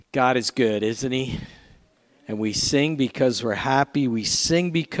God is good, isn't he? And we sing because we're happy. We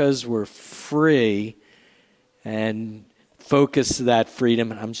sing because we're free. And focus that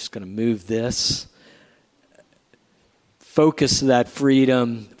freedom. I'm just going to move this. Focus that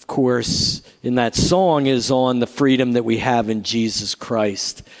freedom, of course, in that song is on the freedom that we have in Jesus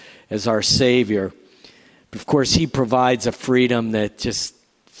Christ as our Savior. But of course, he provides a freedom that just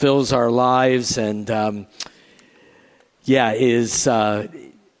fills our lives and, is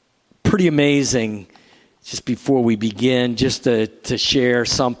pretty amazing. Just before we begin, just to share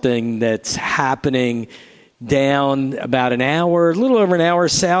something that's happening down about an hour, a little over an hour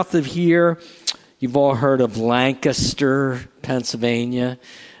south of here. You've all heard of Lancaster, Pennsylvania.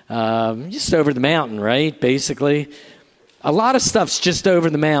 Just over the mountain, right? Basically. A lot of stuff's just over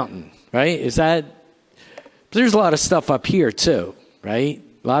the mountain, right? There's a lot of stuff up here too, right?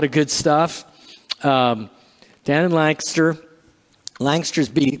 A lot of good stuff. Down in Lancaster. Lancaster's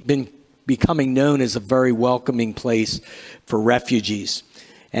been becoming known as a very welcoming place for refugees.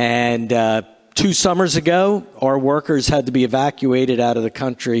 And 2 summers ago, our workers had to be evacuated out of the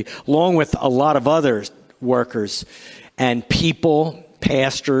country, along with a lot of other workers and people,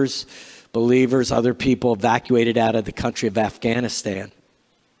 pastors, believers, other people evacuated out of the country of Afghanistan.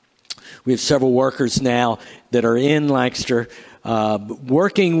 We have several workers now that are in Lancaster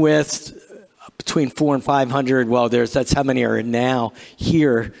working with between 400 and 500. Well, that's how many are now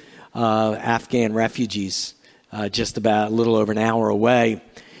here. Afghan refugees, just about a little over an hour away.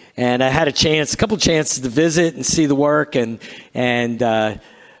 And I had a couple chances to visit and see the work and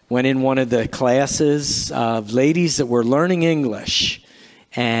went in one of the classes of ladies that were learning English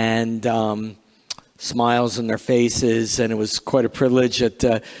and smiles on their faces. And it was quite a privilege that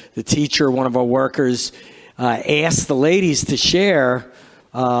the teacher, one of our workers, asked the ladies to share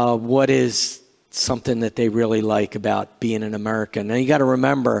what is something that they really like about being an American. Now, you got to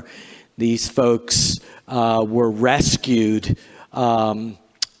remember, these folks were rescued and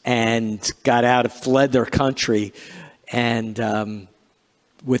fled their country, and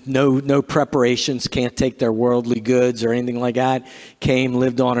with no preparations, can't take their worldly goods or anything like that,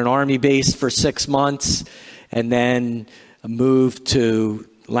 lived on an army base for 6 months, and then moved to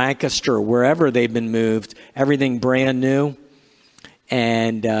Lancaster or wherever they've been moved, everything brand new.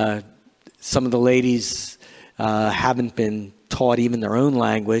 And some of the ladies haven't been taught even their own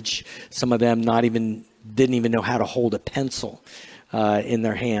language. Some of them didn't even know how to hold a pencil in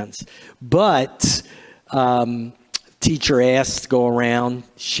their hands. But teacher asked to go around,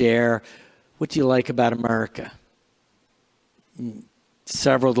 share, what do you like about America?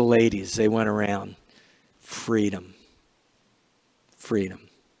 Several of the ladies, they went around, freedom. Freedom.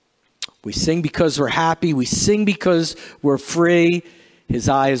 We sing because we're happy. We sing because we're free. His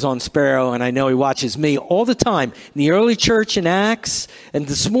eye is on Sparrow, and I know he watches me all the time. In the early church in Acts, and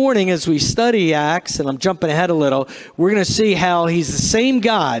this morning as we study Acts, and I'm jumping ahead a little, we're going to see how he's the same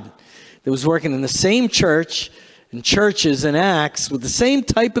God that was working in the same church and churches in Acts with the same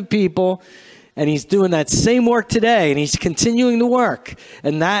type of people, and he's doing that same work today, and he's continuing to work.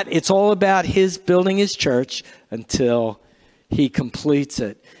 And that it's all about his building his church until he completes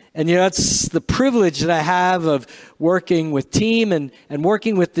it. And that's the privilege that I have of working with team and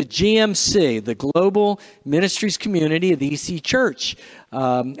working with the GMC, the Global Ministries Community of the EC Church.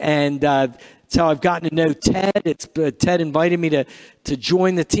 That's how I've gotten to know Ted. Ted invited me to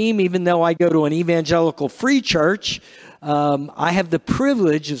join the team, even though I go to an evangelical free church. I have the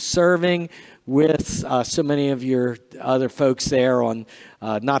privilege of serving with so many of your other folks there on,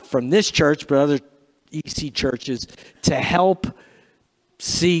 not from this church, but other EC churches, to help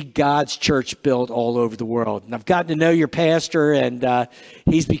see God's church built all over the world. And I've gotten to know your pastor, and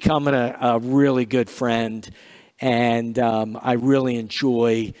he's becoming a really good friend. And I really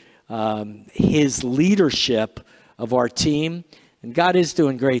enjoy his leadership of our team. And God is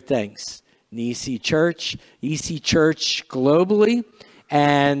doing great things in the EC Church globally,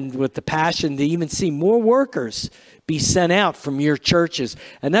 and with the passion to even see more workers be sent out from your churches.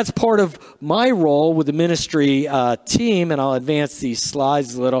 And that's part of my role with the ministry team, and I'll advance these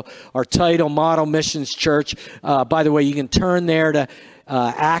slides a little. Our title, Model Missions Church. By the way, you can turn there to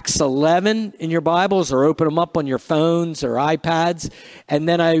Acts 11 in your Bibles, or open them up on your phones or iPads. And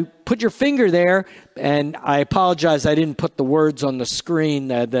then I put your finger there, and I apologize, I didn't put the words on the screen,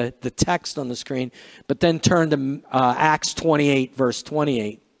 the text on the screen, but then turn to Acts 28, verse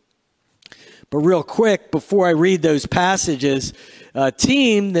 28. But real quick, before I read those passages,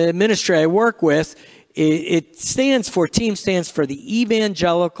 team, the ministry I work with, team stands for the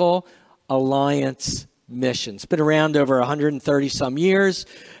Evangelical Alliance Mission. It's been around over 130 some years,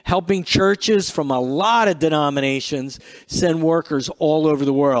 helping churches from a lot of denominations send workers all over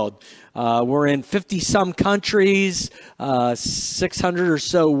the world. We're in 50 some countries, 600 or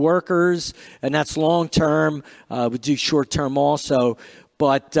so workers, and that's long term. We do short term also,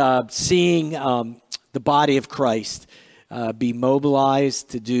 but seeing the body of Christ be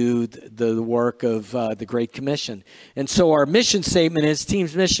mobilized to do the work of the Great Commission. And so our mission statement is,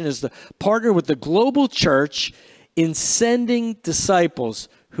 Team's mission is to partner with the global church in sending disciples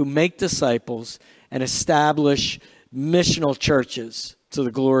who make disciples and establish missional churches to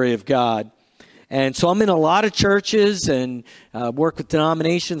the glory of God. And so I'm in a lot of churches and work with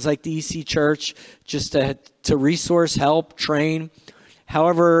denominations like the EC Church just to resource, help, train,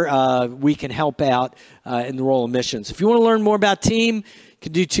 however we can help out in the role of missions. If you want to learn more about Team, you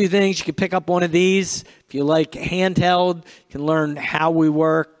can do two things. You can pick up one of these. If you like handheld, you can learn how we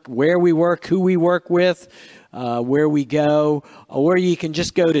work, where we work, who we work with, where we go, or you can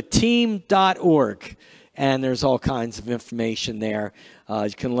just go to team.org, and there's all kinds of information there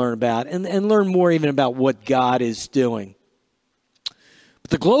you can learn about, and learn more even about what God is doing.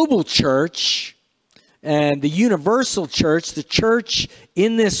 But the global church and the universal church, the church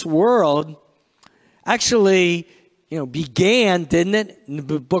in this world, actually, began, didn't it, in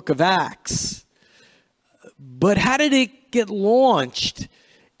the book of Acts. But how did it get launched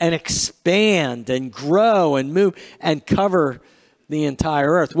and expand and grow and move and cover the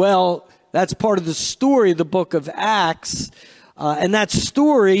entire earth? Well, that's part of the story of the book of Acts, and that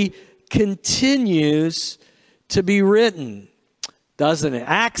story continues to be written, doesn't it?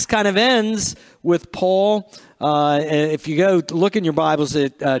 Acts kind of ends with Paul. If you go look in your Bibles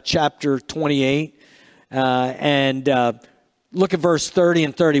at chapter 28 and look at verse 30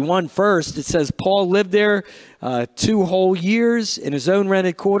 and 31 first. It says, Paul lived there 2 whole years in his own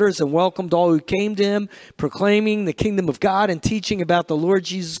rented quarters and welcomed all who came to him, proclaiming the kingdom of God and teaching about the Lord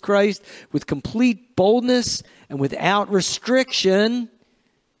Jesus Christ with complete boldness and without restriction.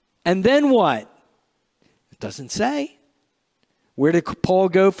 And then what? It doesn't say. Where did Paul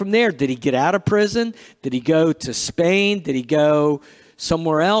go from there? Did he get out of prison? Did he go to Spain? Did he go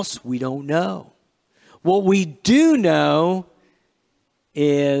somewhere else? We don't know. What we do know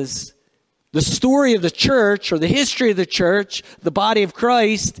is the story of the church, or the history of the church, the body of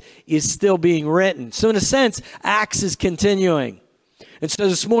Christ, is still being written. So in a sense, Acts is continuing. And so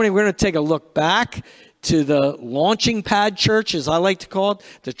this morning we're going to take a look back to the launching pad church, as I like to call it,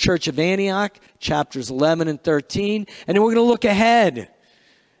 the Church of Antioch, chapters 11 and 13. And then we're going to look ahead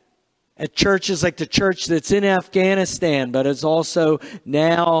at churches like the church that's in Afghanistan, but is also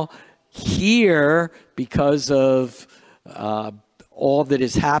now here because of all that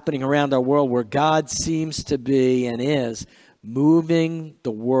is happening around our world, where God seems to be and is moving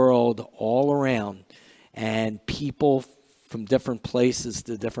the world all around, and people from different places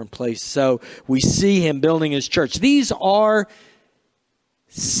to different places. So we see him building his church. These are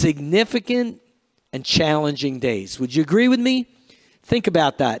significant and challenging days. Would you agree with me? Think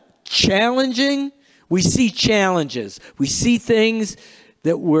about that. Challenging. We see challenges. We see things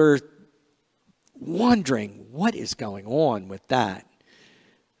that we're wondering, what is going on with that?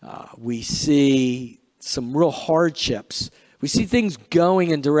 We see some real hardships. We see things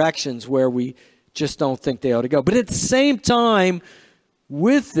going in directions where we just don't think they ought to go. But at the same time,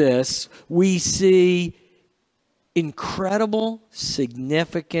 with this, we see incredible,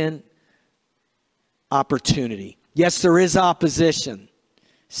 significant opportunity. Yes, there is opposition.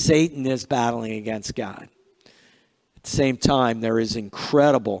 Satan is battling against God. At the same time, there is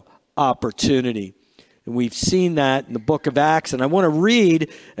incredible opportunity. And we've seen that in the book of Acts. And I want to read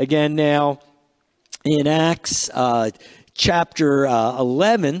again now in Acts chapter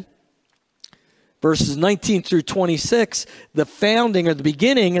 11, verses 19 through 26, the founding or the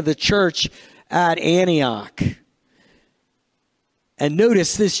beginning of the church at Antioch. And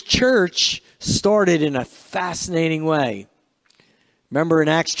notice this church started in a fascinating way. Remember in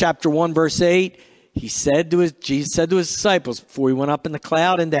Acts chapter 1, verse 8, Jesus said to his disciples before he went up in the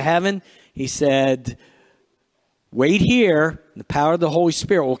cloud into heaven, he said, wait here, the power of the Holy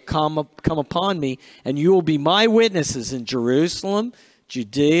Spirit will come upon me, and you will be my witnesses in Jerusalem,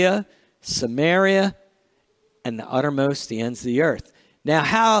 Judea, Samaria, and the uttermost, the ends of the earth. Now,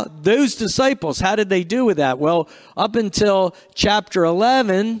 how those disciples, how did they do with that? Well, up until chapter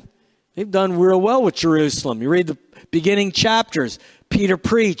 11, they've done real well with Jerusalem. You read the beginning chapters. Peter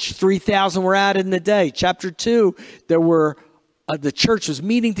preached, 3,000 were added in a day. Chapter 2, there were the church was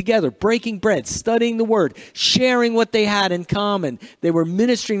meeting together, breaking bread, studying the word, sharing what they had in common. They were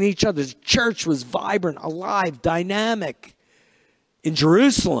ministering to each other. The church was vibrant, alive, dynamic in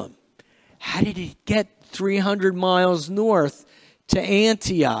Jerusalem. How did it get 300 miles north to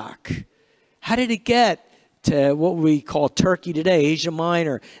Antioch? How did it get to what we call Turkey today, Asia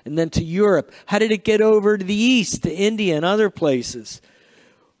Minor, and then to Europe? How did it get over to the east, to India and other places?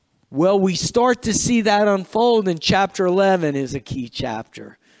 Well, we start to see that unfold in chapter 11 is a key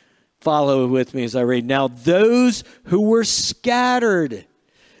chapter. Follow with me as I read. Now, those who were scattered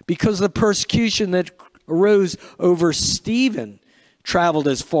because of the persecution that arose over Stephen traveled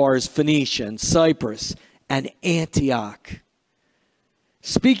as far as Phoenicia and Cyprus and Antioch,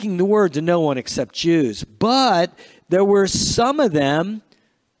 speaking the word to no one except Jews. But there were some of them,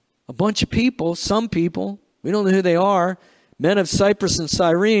 a bunch of people, some people, we don't know who they are, men of Cyprus and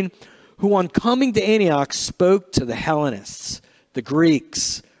Cyrene, who on coming to Antioch spoke to the Hellenists, the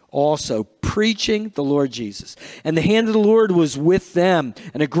Greeks, also preaching the Lord Jesus. And the hand of the Lord was with them,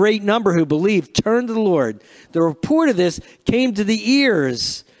 and a great number who believed turned to the Lord. The report of this came to the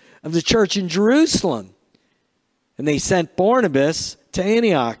ears of the church in Jerusalem, and they sent Barnabas to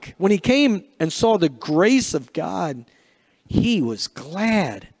Antioch. When he came and saw the grace of God, he was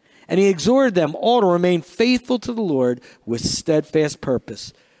glad, and he exhorted them all to remain faithful to the Lord with steadfast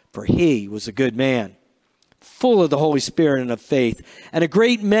purpose, for he was a good man, full of the Holy Spirit and of faith. And a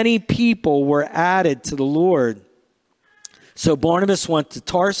great many people were added to the Lord. So Barnabas went to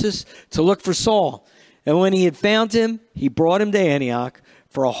Tarsus to look for Saul. And when he had found him, he brought him to Antioch.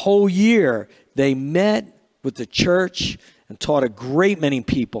 For a whole year they met with the church and taught a great many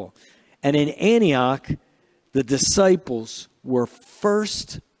people. And in Antioch, the disciples were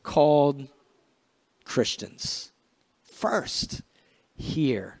first called Christians. First,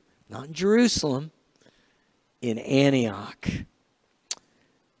 here, not in Jerusalem, in Antioch.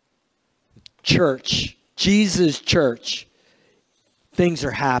 Church, Jesus' church, things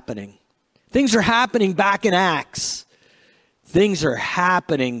are happening. Things are happening back in Acts. Things are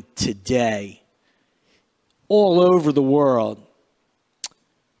happening today, all over the world.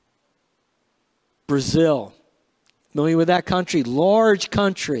 Brazil, familiar with that country? Large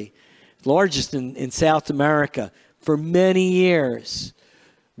country, largest in South America. For many years,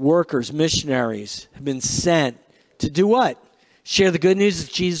 workers, missionaries have been sent to do what? Share the good news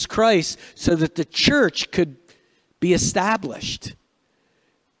of Jesus Christ so that the church could be established.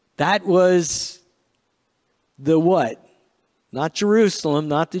 That was the what? Not Jerusalem,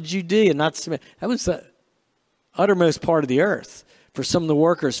 not the Judea, not Samaria. That was the uttermost part of the earth for some of the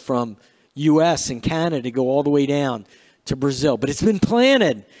workers from U.S. and Canada to go all the way down to Brazil. But it's been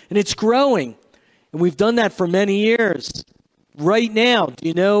planted and it's growing. And we've done that for many years. Right now, do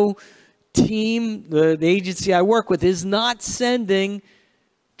you know, the agency I work with is not sending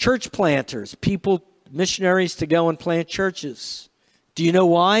church planters, people, missionaries to go and plant churches. Do you know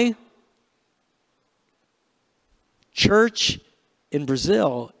why? Church in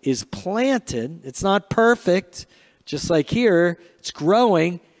Brazil is planted. It's not perfect, just like here. It's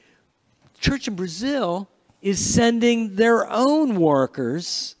growing. Church in Brazil is sending their own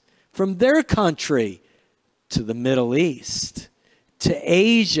workers from their country to the Middle East, to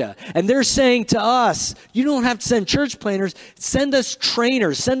Asia. And they're saying to us, you don't have to send church planters. Send us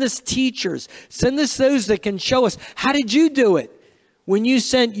trainers. Send us teachers. Send us those that can show us. How did you do it when you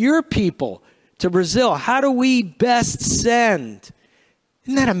sent your people to Brazil? How do we best send?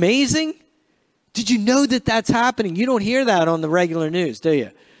 Isn't that amazing? Did you know that that's happening? You don't hear that on the regular news, do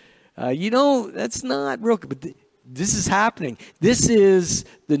you? That's not real. But this is happening. This is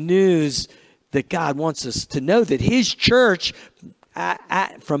the news that God wants us to know, that his church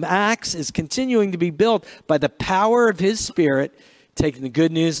from Acts is continuing to be built by the power of his Spirit, taking the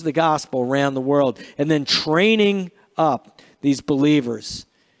good news of the gospel around the world and then training up these believers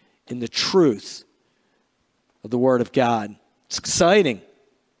in the truth of the Word of God. It's exciting.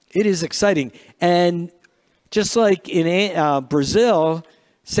 It is exciting. And just like in Brazil,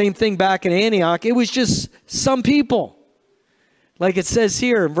 same thing back in Antioch, it was just some people. Like it says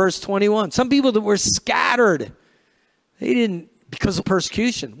here in verse 21, some people that were scattered. They didn't, because of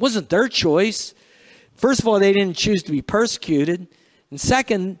persecution. It wasn't their choice. First of all, they didn't choose to be persecuted. And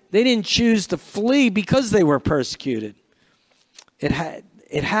second, they didn't choose to flee because they were persecuted.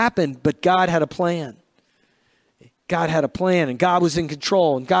 It happened, but God had a plan. God had a plan, and God was in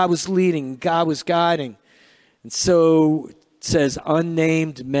control, and God was leading, and God was guiding. And so it says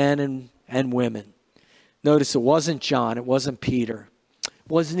unnamed men and women. Notice it wasn't John, it wasn't Peter. It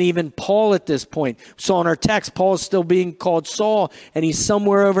wasn't even Paul at this point. So in our text, Paul is still being called Saul, and he's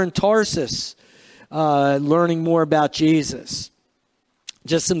somewhere over in Tarsus learning more about Jesus.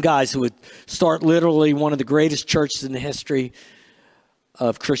 Just some guys who would start literally one of the greatest churches in the history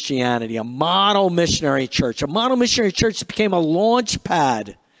of Christianity, a model missionary church. A model missionary church became a launch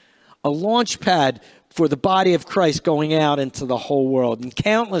pad for the body of Christ going out into the whole world. And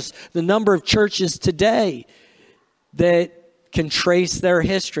countless, the number of churches today that can trace their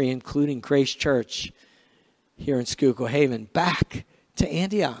history, including Grace Church here in Schuylkill Haven, back to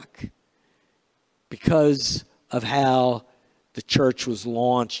Antioch because of how the church was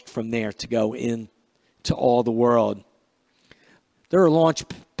launched from there to go into all the world. There are launch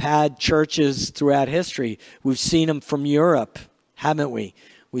pad churches throughout history. We've seen them from Europe, haven't we?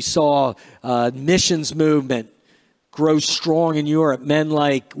 We saw missions movement grow strong in Europe. Men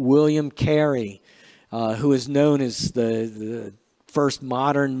like William Carey, who is known as the first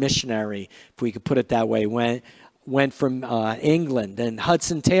modern missionary, if we could put it that way, went from England. And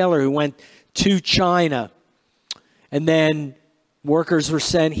Hudson Taylor, who went to China. And then workers were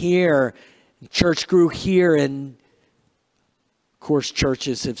sent here. Church grew here. And, of course,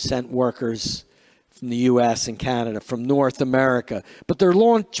 churches have sent workers from the U.S. and Canada, from North America. But there are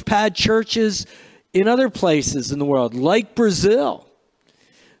launch pad churches in other places in the world, like Brazil.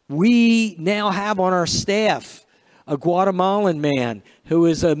 We now have on our staff a Guatemalan man who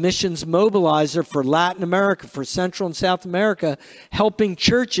is a missions mobilizer for Latin America, for Central and South America, helping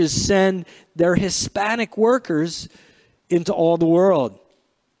churches send their Hispanic workers into all the world.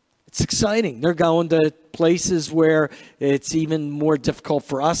 It's exciting. They're going to places where it's even more difficult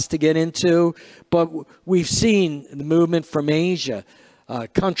for us to get into. But we've seen the movement from Asia. A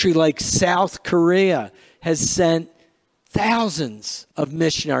country like South Korea has sent thousands of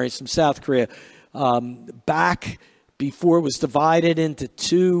missionaries from South Korea. Back before it was divided into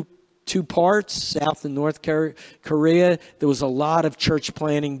two parts, South and North Korea, there was a lot of church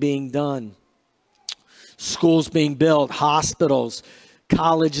planting being done. Schools being built, hospitals,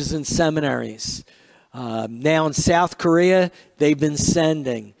 colleges and seminaries. Now in South Korea, they've been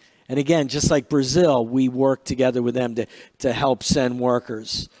sending. And again, just like Brazil, we work together with them to help send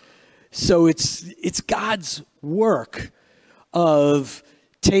workers. So it's God's work of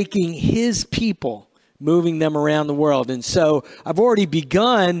taking his people, moving them around the world. And so I've already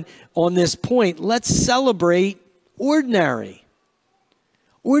begun on this point. Let's celebrate ordinary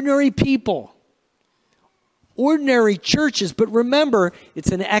people. Ordinary churches, but remember,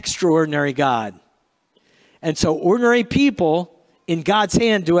 it's an extraordinary God. And so ordinary people in God's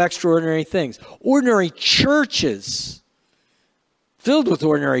hand do extraordinary things. Ordinary churches filled with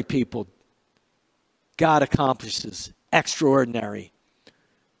ordinary people, God accomplishes extraordinary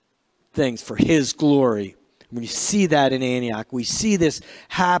things for his glory. We see that in Antioch. We see this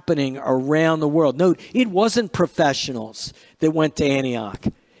happening around the world. Note, it wasn't professionals that went to Antioch.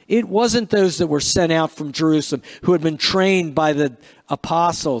 It wasn't those that were sent out from Jerusalem who had been trained by the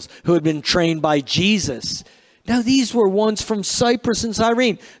apostles, who had been trained by Jesus. No, these were ones from Cyprus and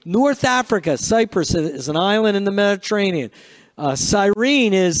Cyrene. North Africa, Cyprus is an island in the Mediterranean.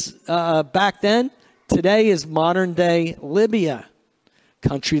 Cyrene is, back then, today is modern-day Libya,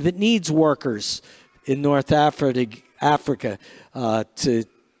 country that needs workers in North Africa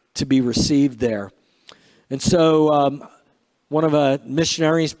to be received there. And so one of the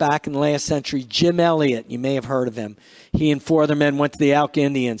missionaries back in the last century, Jim Elliot, you may have heard of him. He and four other men went to the Auca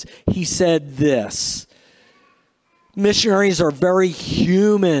Indians. He said this: missionaries are very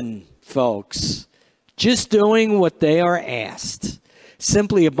human folks, just doing what they are asked.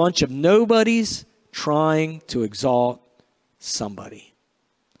 Simply a bunch of nobodies trying to exalt somebody.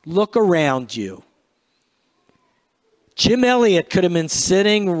 Look around you. Jim Elliot could have been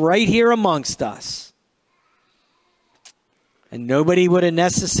sitting right here amongst us. And nobody would have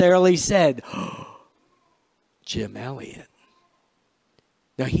necessarily said, oh, Jim Elliot.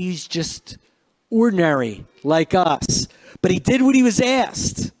 Now, he's just ordinary like us. But he did what he was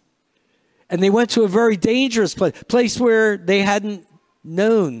asked. And they went to a very dangerous place where they hadn't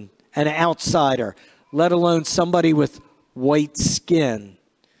known an outsider, let alone somebody with white skin.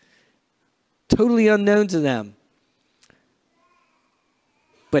 Totally unknown to them.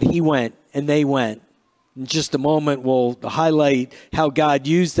 But he went, and they went. In just a moment, we'll highlight how God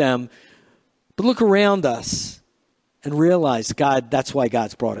used them. But look around us and realize, God, that's why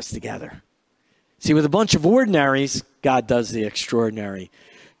God's brought us together. See, with a bunch of ordinaries, God does the extraordinary.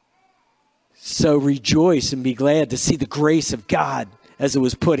 So rejoice and be glad to see the grace of God as it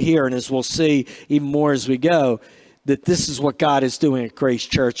was put here, and as we'll see even more as we go, that this is what God is doing at Grace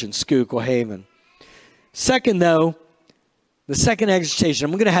Church in Schuylkill Haven. Second, though, the second exhortation,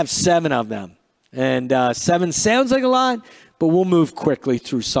 I'm going to have 7 of them. And 7 sounds like a lot, but we'll move quickly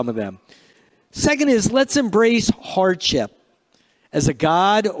through some of them. Second is, let's embrace hardship as a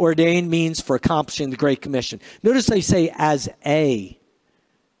God-ordained means for accomplishing the Great Commission. Notice I say as a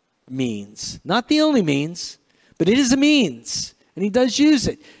means. Not the only means, but it is a means. And he does use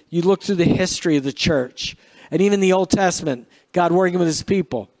it. You look through the history of the church and even the Old Testament, God working with his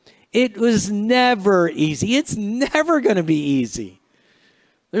people. It was never easy. It's never going to be easy.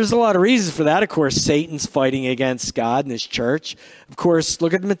 There's a lot of reasons for that. Of course, Satan's fighting against God and his church. Of course,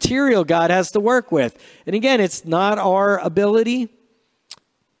 look at the material God has to work with. And again, it's not our ability.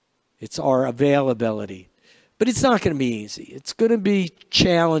 It's our availability. But it's not going to be easy. It's going to be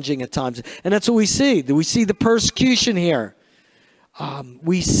challenging at times. And that's what we see. We see the persecution here.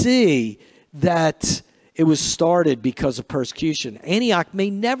 We see that it was started because of persecution. Antioch may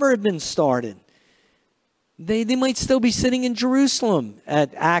never have been started. They might still be sitting in Jerusalem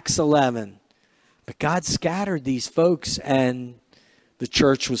at Acts 11. But God scattered these folks, and the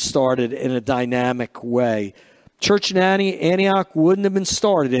church was started in a dynamic way. Church in Antioch wouldn't have been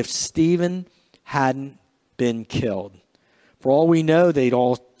started if Stephen hadn't been killed. For all we know, they'd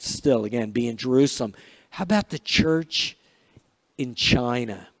all still, again, be in Jerusalem. How about the church in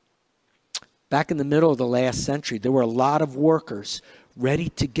China? Back in the middle of the last century, there were a lot of workers ready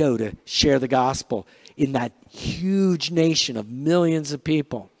to go to share the gospel in that huge nation of millions of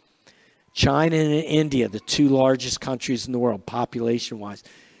people. China and India, the two largest countries in the world, population-wise.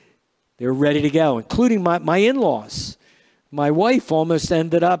 They were ready to go, including my in-laws. My wife almost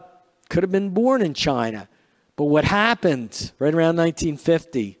could have been born in China. But what happened right around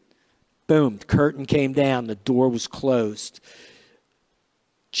 1950, boom, the curtain came down, the door was closed.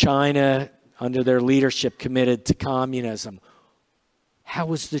 China, under their leadership, committed to communism. How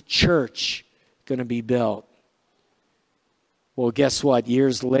was the church going to be built? Well, guess what?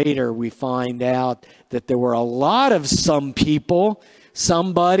 Years later, we find out that there were a lot of some people,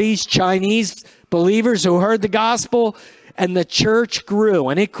 somebody's Chinese believers who heard the gospel, and the church grew,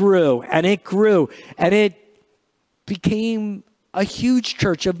 and it grew, and it grew, and it became a huge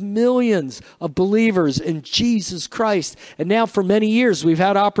church of millions of believers in Jesus Christ. And now for many years, we've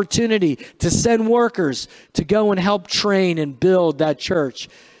had opportunity to send workers to go and help train and build that church.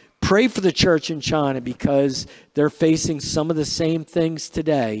 Pray for the church in China because they're facing some of the same things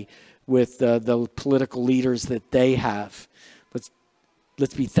today with the political leaders that they have.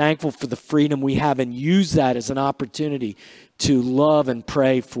 Let's be thankful for the freedom we have and use that as an opportunity to love and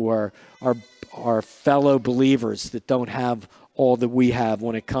pray for our fellow believers that don't have all that we have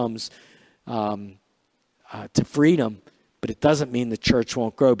when it comes to freedom. But it doesn't mean the church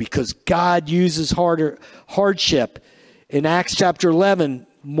won't grow because God uses hardship. In Acts chapter 11,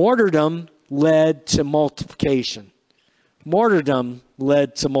 martyrdom led to multiplication. Martyrdom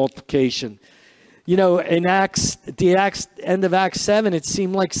led to multiplication. You know, in the end of Acts 7, it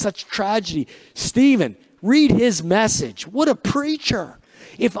seemed like such tragedy. Stephen, read his message. What a preacher.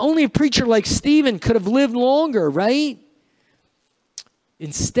 If only a preacher like Stephen could have lived longer, right?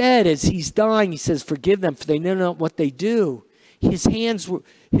 Instead, as he's dying, he says, forgive them, for they know not what they do. His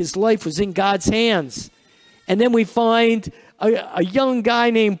life was in God's hands. And then we find a young guy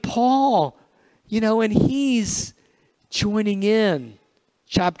named Paul, and he's joining in.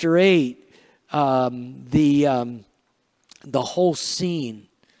 Chapter 8, the whole scene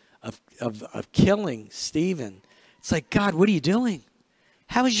of killing Stephen. It's like, God, what are you doing?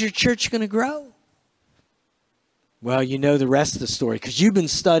 How is your church going to grow? Well, you know the rest of the story because you've been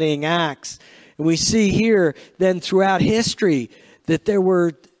studying Acts. And we see here then throughout history that there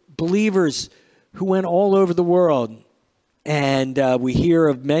were believers who went all over the world. And we hear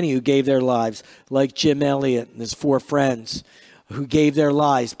of many who gave their lives, like Jim Elliot and his 4 friends who gave their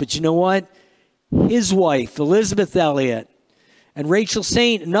lives. But you know what? His wife, Elizabeth Elliot, and Rachel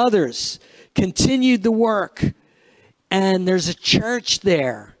Saint and others continued the work. And there's a church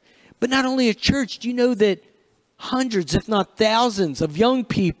there. But not only a church, do you know that hundreds, if not thousands, of young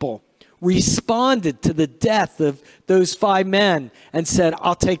people responded to the death of those 5 men and said,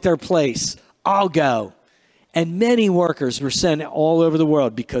 I'll take their place. I'll go. And many workers were sent all over the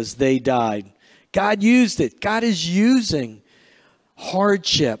world because they died. God used it. God is using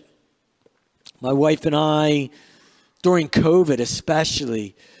hardship. My wife and I, during COVID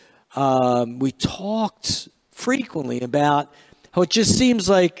especially, we talked frequently about how it just seems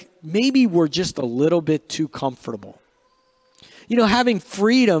like maybe we're just a little bit too comfortable. Having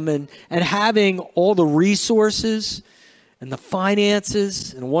freedom and having all the resources and the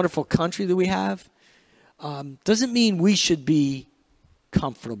finances and a wonderful country that we have doesn't mean we should be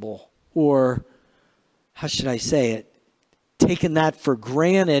comfortable or, how should I say it, taking that for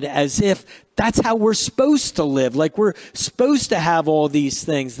granted as if that's how we're supposed to live. Like we're supposed to have all these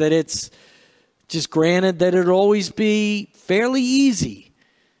things, that it's just granted that it'll always be fairly easy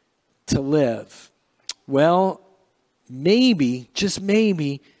to live. Well, maybe, just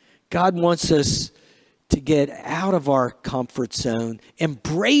maybe, God wants us to get out of our comfort zone,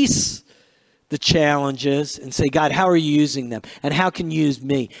 embrace the challenges, and say, God, how are you using them? And how can you use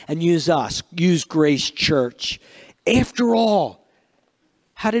me and use us? Use Grace Church. After all,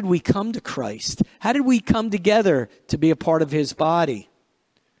 how did we come to Christ? How did we come together to be a part of his body?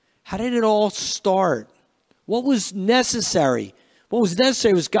 How did it all start? What was necessary? What was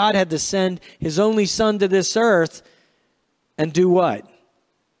necessary was God had to send his only son to this earth and do what?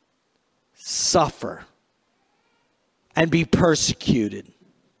 Suffer and be persecuted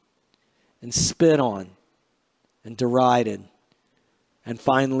and spit on and derided and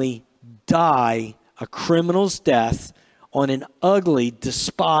finally die a criminal's death on an ugly,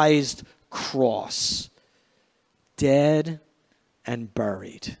 despised cross. Dead and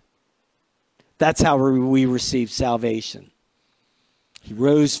buried. That's how we receive salvation. He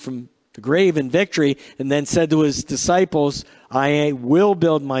rose from the grave in victory and then said to his disciples, I will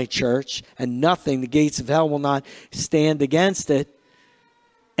build my church and nothing, the gates of hell will not stand against it.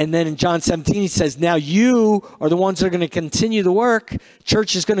 And then in John 17, he says, now you are the ones that are going to continue the work.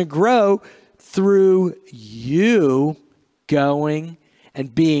 Church is going to grow through you going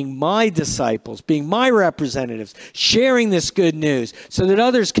and being my disciples, being my representatives, sharing this good news so that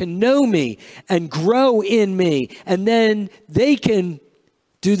others can know me and grow in me. And then they can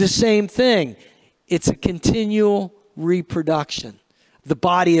do the same thing. It's a continual reproduction. The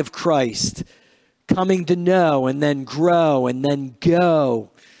body of Christ coming to know and then grow and then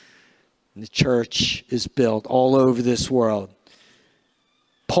go. And the church is built all over this world.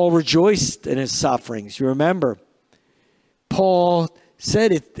 Paul rejoiced in his sufferings. You remember, Paul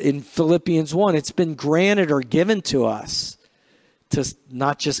said it in Philippians 1, it's been granted or given to us to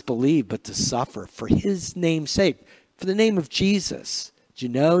not just believe, but to suffer for his name's sake, for the name of Jesus. Do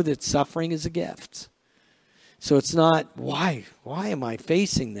you know that suffering is a gift? So it's not, why am I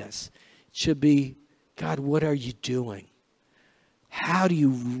facing this? It should be, God, what are you doing? How do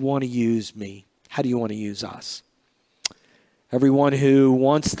you want to use me? How do you want to use us? Everyone who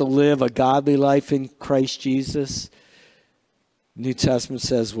wants to live a godly life in Christ Jesus, New Testament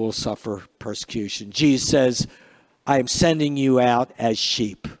says, will suffer persecution. Jesus says, I am sending you out as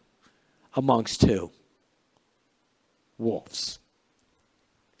sheep amongst who? Wolves.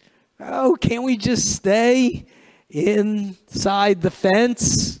 Oh, can't we just stay inside the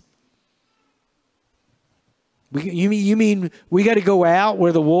fence? You mean we got to go out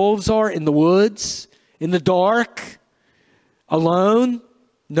where the wolves are, in the woods, in the dark, alone?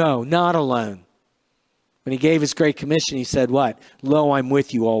 No, not alone. When he gave his great commission, he said what? Lo, I'm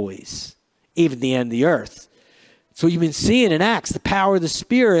with you always, even the end of the earth. So you've been seeing in Acts, the power of the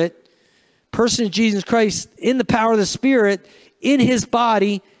Spirit, person of Jesus Christ in the power of the Spirit, in his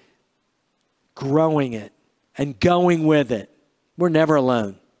body, growing it and going with it. We're never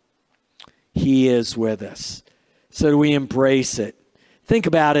alone. He is with us. So do we embrace it? Think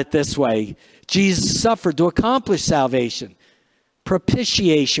about it this way. Jesus suffered to accomplish salvation.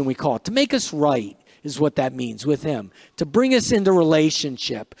 Propitiation, we call it. To make us right is what that means with him. To bring us into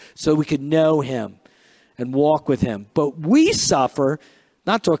relationship so we could know him and walk with him. But we suffer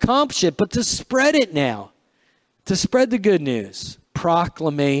not to accomplish it, but to spread it now. To spread the good news.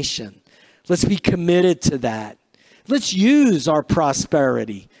 Proclamation. Let's be committed to that. Let's use our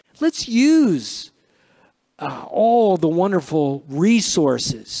prosperity. Let's use all the wonderful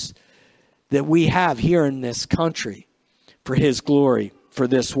resources that we have here in this country for his glory, for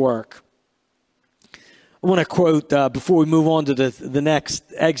this work. I want to quote, before we move on to the next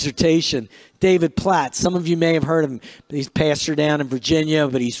exhortation, David Platt. Some of you may have heard of him. He's pastor down in Virginia,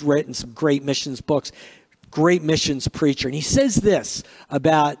 but he's written some great missions books, great missions preacher. And he says this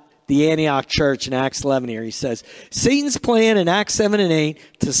about the Antioch church in Acts 11 here. He says, Satan's plan in Acts 7 and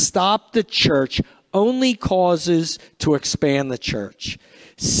 8 to stop the church only causes to expand the church.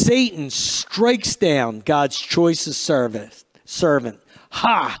 Satan strikes down God's choicest servant.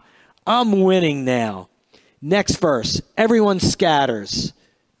 Ha! I'm winning now. Next verse. Everyone scatters.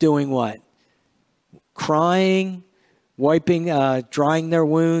 Doing what? Crying, wiping, drying their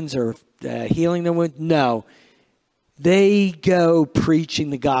wounds or healing their wounds? No. They go preaching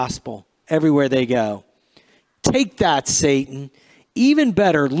the gospel everywhere they go. Take that, Satan. Even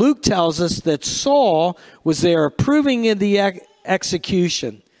better, Luke tells us that Saul was there approving of the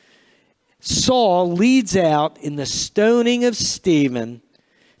execution. Saul leads out in the stoning of Stephen,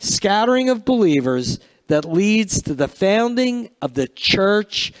 scattering of believers that leads to the founding of the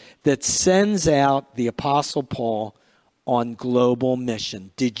church that sends out the Apostle Paul on global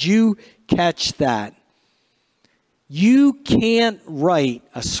mission. Did you catch that? You can't write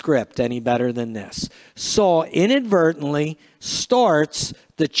a script any better than this. Saul inadvertently starts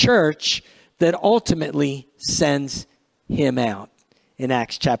the church that ultimately sends him out in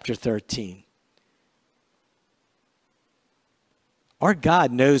Acts chapter 13. Our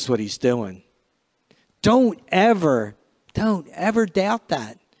God knows what he's doing. Don't ever doubt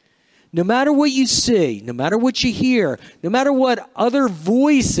that. No matter what you see, no matter what you hear, no matter what other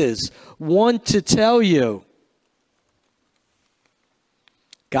voices want to tell you,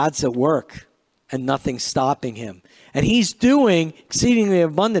 God's at work and nothing's stopping him. And he's doing exceedingly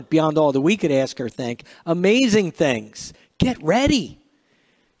abundant beyond all that we could ask or think. Amazing things. Get ready.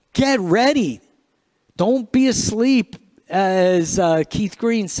 Get ready. Don't be asleep, as Keith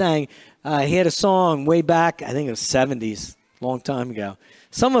Green sang. He had a song way back, I think it was 70s, long time ago.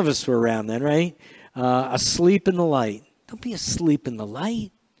 Some of us were around then, right? Asleep in the light. Don't be asleep in the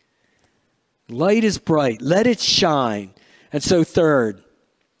light. Light is bright. Let it shine. And so third,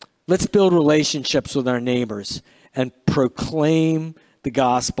 let's build relationships with our neighbors and proclaim the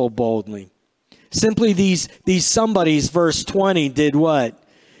gospel boldly. Simply these somebodies, verse 20, did what?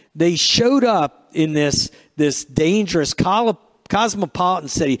 They showed up in this dangerous cosmopolitan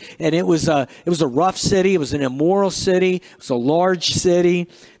city, and it was a rough city. It was an immoral city. It was a large city.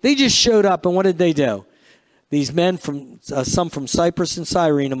 They just showed up, and what did they do? These men, some from Cyprus and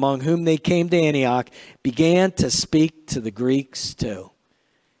Cyrene, among whom they came to Antioch, began to speak to the Greeks too.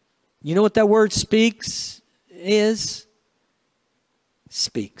 You know what that word speaks is?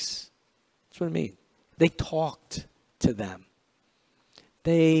 Speaks. That's what it means. They talked to them.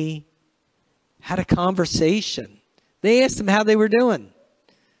 They had a conversation. They asked them how they were doing.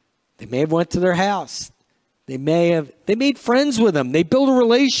 They may have went to their house. They made friends with them. They built a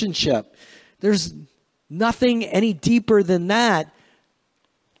relationship. There's nothing any deeper than that.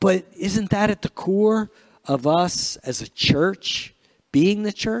 But isn't that at the core of us as a church? Being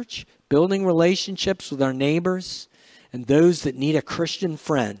the church, building relationships with our neighbors and those that need a Christian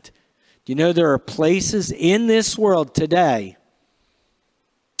friend. Do you know there are places in this world today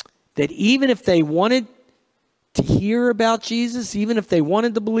that even if they wanted to hear about Jesus, even if they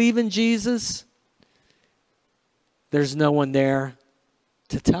wanted to believe in Jesus, there's no one there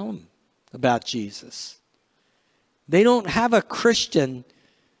to tell them about Jesus. They don't have a Christian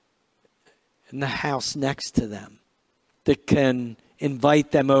in the house next to them that can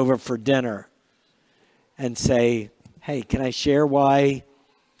invite them over for dinner and say, hey, can I share why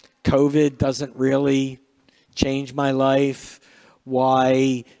COVID doesn't really change my life?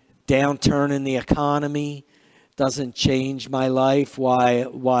 Why downturn in the economy doesn't change my life? Why,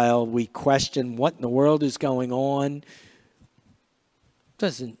 while we question what in the world is going on,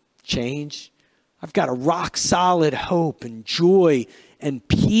 doesn't change. I've got a rock solid hope and joy and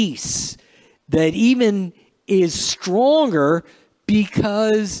peace that even is stronger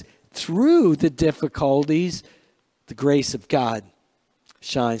because through the difficulties, the grace of God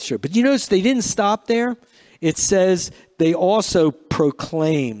shines through. But you notice they didn't stop there. It says they also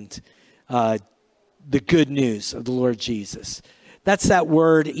proclaimed the good news of the Lord Jesus. That's that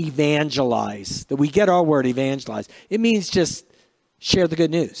word evangelize, that we get our word evangelize. It means just share the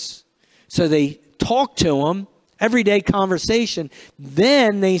good news. So they talked to him, everyday conversation.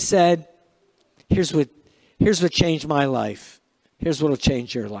 Then they said, here's what changed my life. Here's what will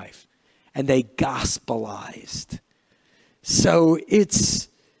change your life. And they gospelized. So it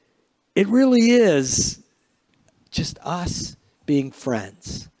really is just us being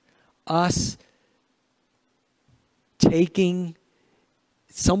friends. Us taking,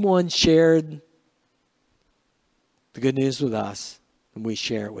 someone shared the good news with us, and we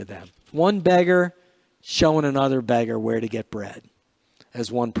share it with them. One beggar showing another beggar where to get bread,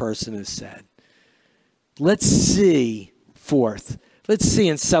 as one person has said. Let's see, fourth, let's see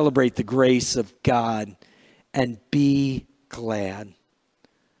and celebrate the grace of God and be glad.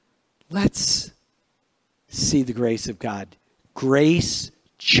 Let's see the grace of God. Grace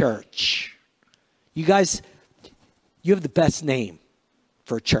Church. You guys, you have the best name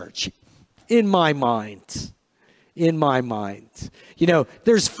for church, in my mind. In my mind. You know,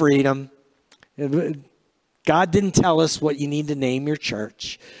 there's freedom. God didn't tell us what you need to name your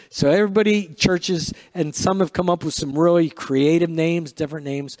church. So everybody, churches, and some have come up with some really creative names, different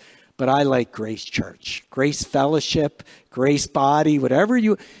names, but I like Grace Church. Grace Fellowship, Grace Body, whatever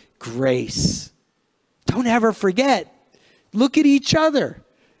you, Grace. Don't ever forget. Look at each other.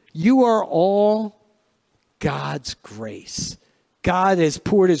 You are all God's grace. God has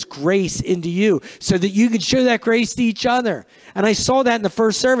poured his grace into you so that you can show that grace to each other. And I saw that in the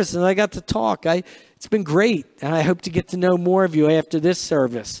first service, and I got to talk. It's been great, and I hope to get to know more of you after this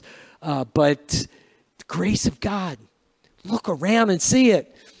service. But the grace of God, look around and see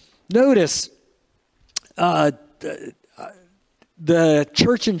it. Notice, the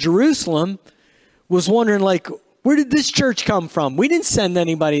church in Jerusalem was wondering, like, where did this church come from? We didn't send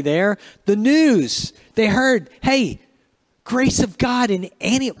anybody there. The news, they heard, hey, grace of God in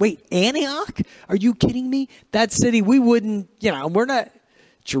Antioch. Wait, Antioch? Are you kidding me? That city, we wouldn't, we're not,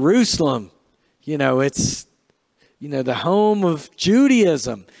 Jerusalem, it's, the home of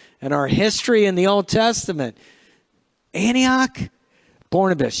Judaism and our history in the Old Testament. Antioch?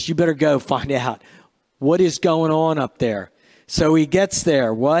 Barnabas, you better go find out what is going on up there. So he gets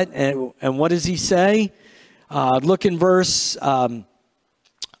there. What? And what does he say? Look in verse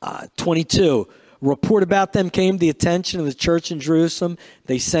 22. A report about them came to the attention of the church in Jerusalem.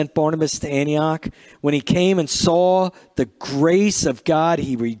 They sent Barnabas to Antioch. When he came and saw the grace of God,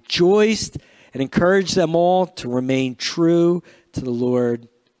 he rejoiced and encouraged them all to remain true to the Lord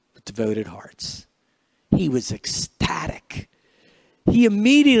with devoted hearts. He was ecstatic. He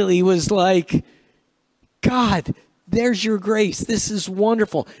immediately was like, God, there's your grace. This is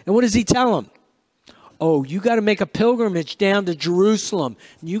wonderful. And what does he tell them? Oh, you got to make a pilgrimage down to Jerusalem.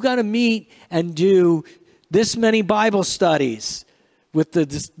 You got to meet and do this many Bible studies with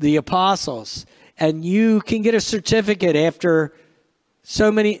the apostles. And you can get a certificate after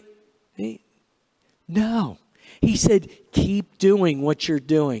so many. No. He said, keep doing what you're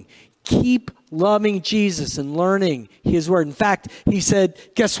doing. Keep loving Jesus and learning his word. In fact, he said,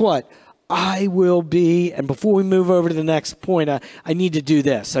 guess what? I will be, and before we move over to the next point, I need to do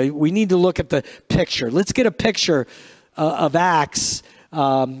this. We need to look at the picture. Let's get a picture of Acts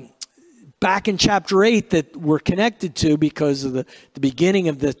back in chapter 8 that we're connected to because of the beginning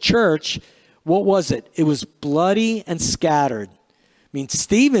of the church. What was it? It was bloody and scattered. I mean,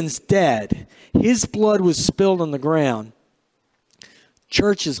 Stephen's dead. His blood was spilled on the ground.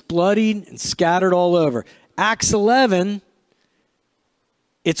 Church is bloodied and scattered all over. Acts 11...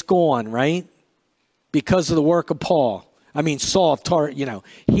 it's gone, right? Because of the work of Paul. Saul of Tarsus,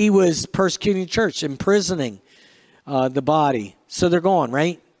 he was persecuting the church, imprisoning the body. So they're gone,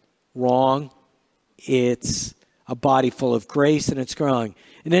 right? Wrong. It's a body full of grace and it's growing.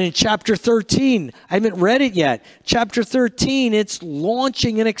 And then in chapter 13, I haven't read it yet. Chapter 13, it's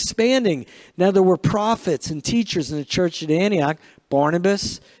launching and expanding. Now there were prophets and teachers in the church at Antioch.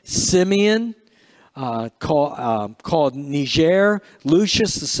 Barnabas, Simeon, called Niger,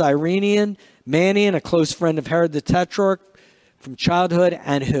 Lucius the Cyrenian, Manaen, a close friend of Herod the Tetrarch from childhood,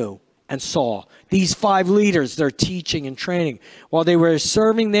 and who? And Saul. These 5 leaders, they're teaching and training. While they were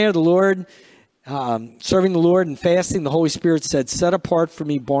serving there, serving the Lord and fasting, the Holy Spirit said, set apart for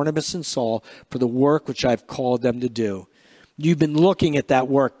me Barnabas and Saul for the work which I've called them to do. You've been looking at that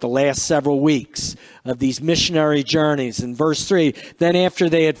work the last several weeks of these missionary journeys. In verse 3, then after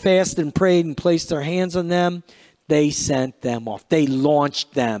they had fasted and prayed and placed their hands on them, they sent them off. They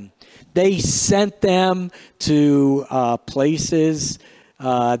launched them. They sent them to places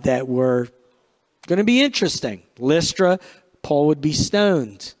that were going to be interesting. Lystra, Paul would be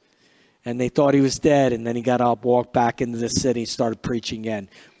stoned. And they thought he was dead. And then he got up, walked back into the city, started preaching again.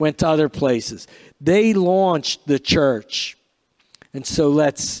 Went to other places. They launched the church. And so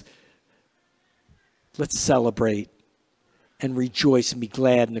let's celebrate and rejoice and be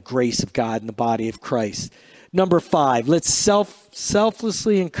glad in the grace of God in the body of Christ. Number 5, let's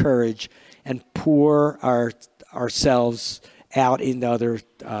selflessly encourage and pour ourselves out into other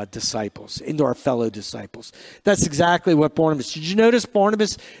disciples, into our fellow disciples. That's exactly what Barnabas. Did you notice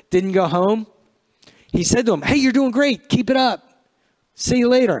Barnabas didn't go home? He said to him, hey, you're doing great. Keep it up. See you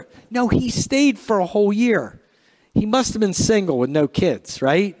later. No, he stayed for a whole year. He must have been single with no kids,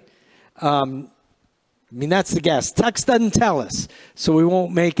 right? That's the guess. Text doesn't tell us, so we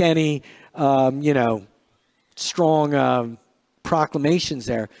won't make any, strong proclamations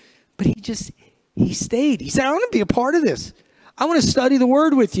there. But he stayed. He said, I want to be a part of this. I want to study the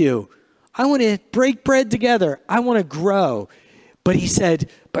word with you. I want to break bread together. I want to grow. But he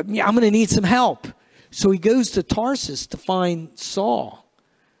said, but I'm going to need some help. So he goes to Tarsus to find Saul,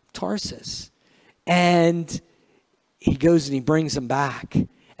 Tarsus. And he goes and he brings him back.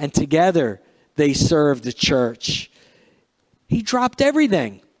 And together they serve the church. He dropped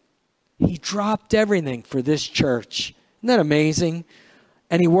everything. He dropped everything for this church. Isn't that amazing?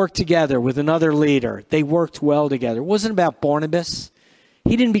 And he worked together with another leader. They worked well together. It wasn't about Barnabas.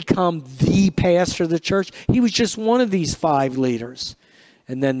 He didn't become the pastor of the church. He was just one of these 5 leaders.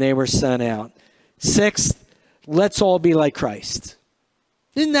 And then they were sent out. 6th, let's all be like Christ.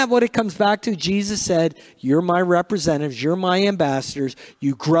 Isn't that what it comes back to? Jesus said, you're my representatives, you're my ambassadors.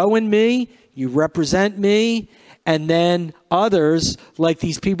 You grow in me, you represent me, and then others, like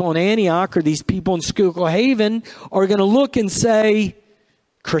these people in Antioch or these people in Schuylkill Haven, are going to look and say,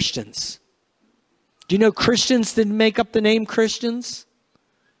 Christians. Do you know Christians didn't make up the name Christians?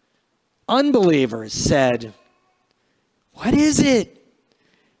 Unbelievers said, what is it?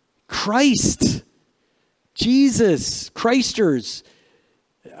 Christ, Jesus, Christers,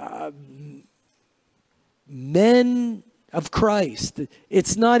 men of Christ.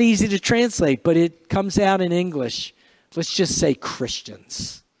 It's not easy to translate, but it comes out in English. Let's just say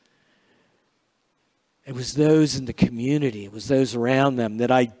Christians. It was those in the community, it was those around them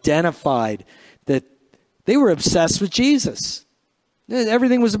that identified that they were obsessed with Jesus.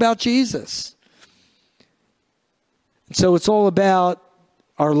 Everything was about Jesus. So it's all about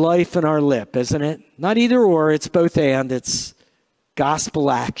our life and our lip, isn't it? Not either or, it's both and. It's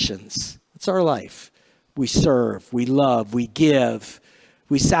gospel actions. It's our life. We serve, we love, we give,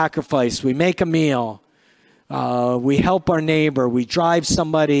 we sacrifice, we make a meal, we help our neighbor, we drive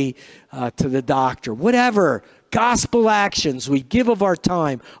somebody to the doctor, whatever. Gospel actions. We give of our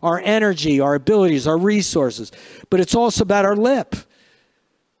time, our energy, our abilities, our resources. But it's also about our lip.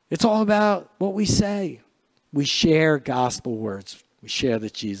 It's all about what we say. We share gospel words. We share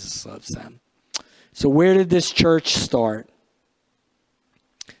that Jesus loves them. So where did this church start?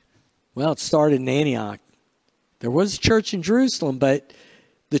 Well, it started in Antioch. There was a church in Jerusalem, but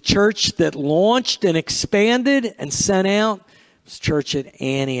the church that launched and expanded and sent out was the church at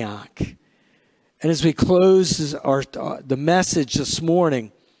Antioch. And as we close the message this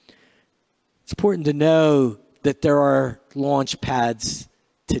morning, it's important to know that there are launch pads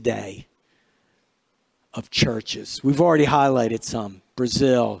today of churches. We've already highlighted some.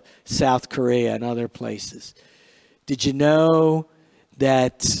 Brazil, South Korea, and other places. Did you know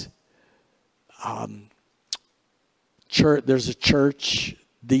that there's a church,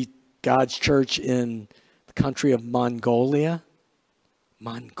 God's church in the country of Mongolia?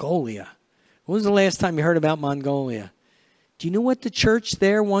 Mongolia. When was the last time you heard about Mongolia? Do you know what the church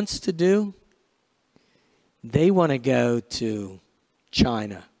there wants to do? They want to go to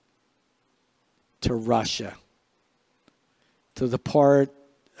China, to Russia, to the part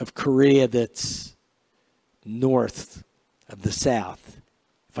of Korea that's north of the south,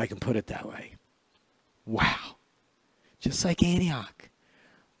 if I can put it that way. Wow. Just like Antioch.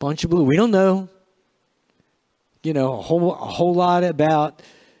 Bunch of blue. We don't know, a whole lot about,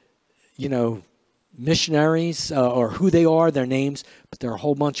 missionaries or who they are, their names, but there are a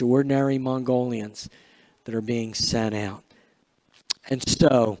whole bunch of ordinary Mongolians that are being sent out. And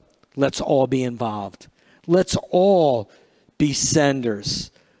so, let's all be involved. Let's all be senders.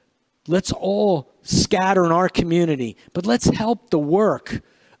 Let's all scatter in our community, but let's help the work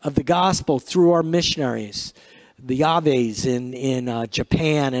of the gospel through our missionaries, the Aves in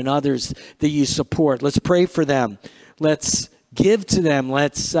Japan and others that you support. Let's pray for them. Let's give to them.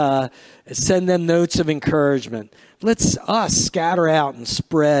 Let's send them notes of encouragement. Let's us scatter out and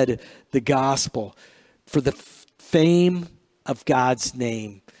spread the gospel for the fame of God's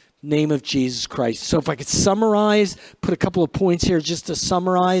name of Jesus Christ. So if I could summarize, put a couple of points here just to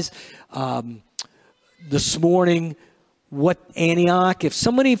summarize this morning, what Antioch, if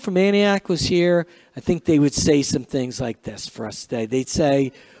somebody from Antioch was here, I think they would say some things like this for us today. They'd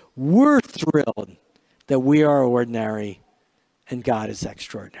say, we're thrilled that we are ordinary and God is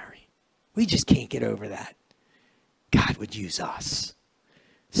extraordinary. We just can't get over that. God would use us.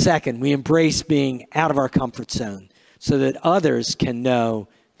 Second, we embrace being out of our comfort zone so that others can know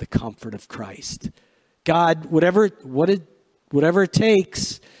the comfort of Christ. God, whatever it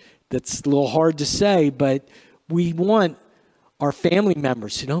takes, that's a little hard to say, but we want our family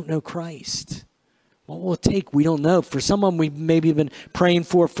members who don't know Christ. What will it take? We don't know. For some of them, we've maybe been praying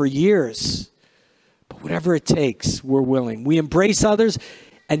for years. But whatever it takes, we're willing. We embrace others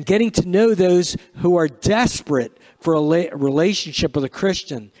and getting to know those who are desperate for a relationship with a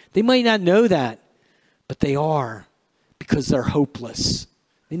Christian. They might not know that, but they are because they're hopeless.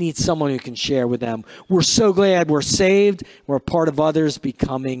 They need someone who can share with them. We're so glad we're saved. We're a part of others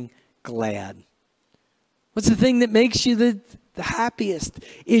becoming glad. What's the thing that makes you the happiest?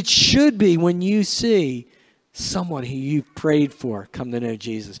 It should be when you see someone who you've prayed for come to know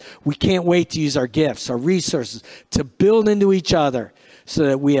Jesus. We can't wait to use our gifts, our resources to build into each other so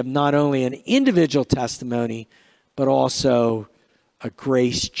that we have not only an individual testimony, but also a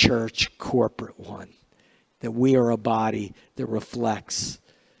Grace Church corporate one. That we are a body that reflects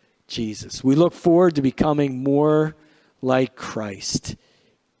Jesus. We look forward to becoming more like Christ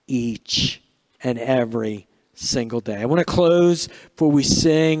each and every single day. I want to close before we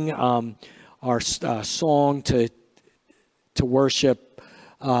sing our song to worship.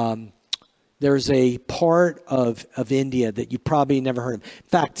 There's a part of India that you probably never heard of. In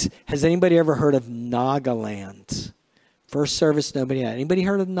fact, has anybody ever heard of Nagaland? First service, nobody had. Anybody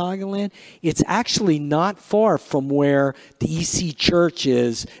heard of Nagaland? It's actually not far from where the EC Church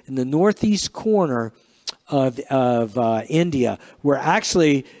is in the northeast corner of India, where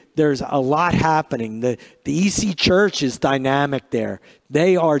actually there's a lot happening. The EC Church is dynamic there.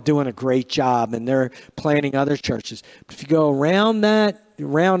 They are doing a great job, and they're planting other churches. But if you go around kind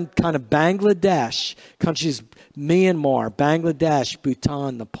of Bangladesh, countries Myanmar, Bangladesh,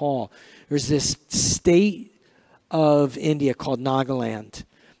 Bhutan, Nepal, there's this state of India called Nagaland.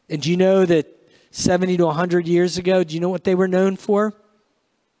 And do you know that 70 to 100 years ago, do you know what they were known for?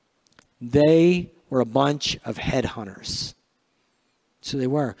 They were a bunch of headhunters. So they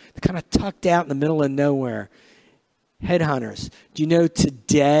were. They're kind of tucked out in the middle of nowhere. Headhunters. Do you know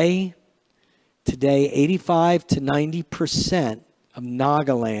today 85 to 90% of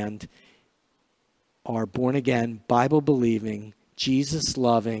Nagaland are born again, Bible-believing,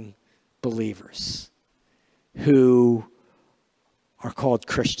 Jesus-loving believers who are called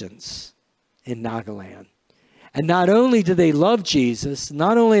Christians in Nagaland. And not only do they love Jesus,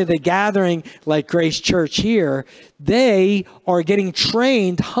 not only are they gathering like Grace Church here, they are getting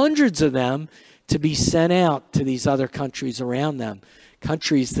trained, hundreds of them, to be sent out to these other countries around them,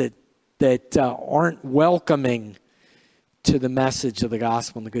 countries that aren't welcoming to the message of the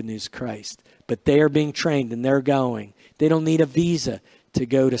gospel and the good news of Christ. But they are being trained and they're going. They don't need a visa to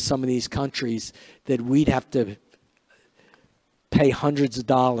go to some of these countries that we'd have to pay hundreds of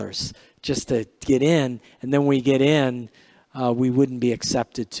dollars just to get in. And then when we get in, we wouldn't be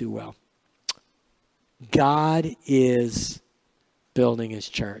accepted too well. God is building his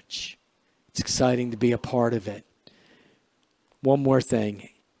church. It's exciting to be a part of it. One more thing.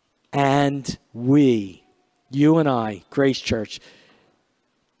 And we, you and I, Grace Church,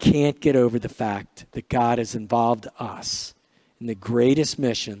 can't get over the fact that God has involved us in the greatest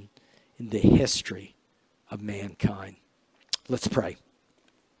mission in the history of mankind. Let's pray.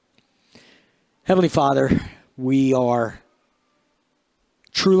 Heavenly Father, we are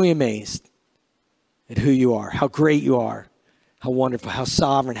truly amazed at who you are, how great you are, how wonderful, how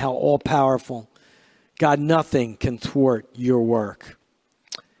sovereign, how all-powerful. God, nothing can thwart your work.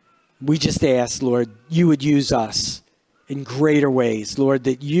 We just ask, Lord, you would use us in greater ways, Lord,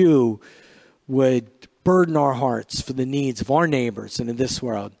 that you would burden our hearts for the needs of our neighbors and in this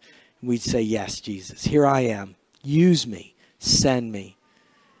world. And we'd say, yes, Jesus, here I am. Use me. Send me.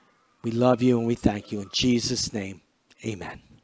 We love you and we thank you. In Jesus' name, amen.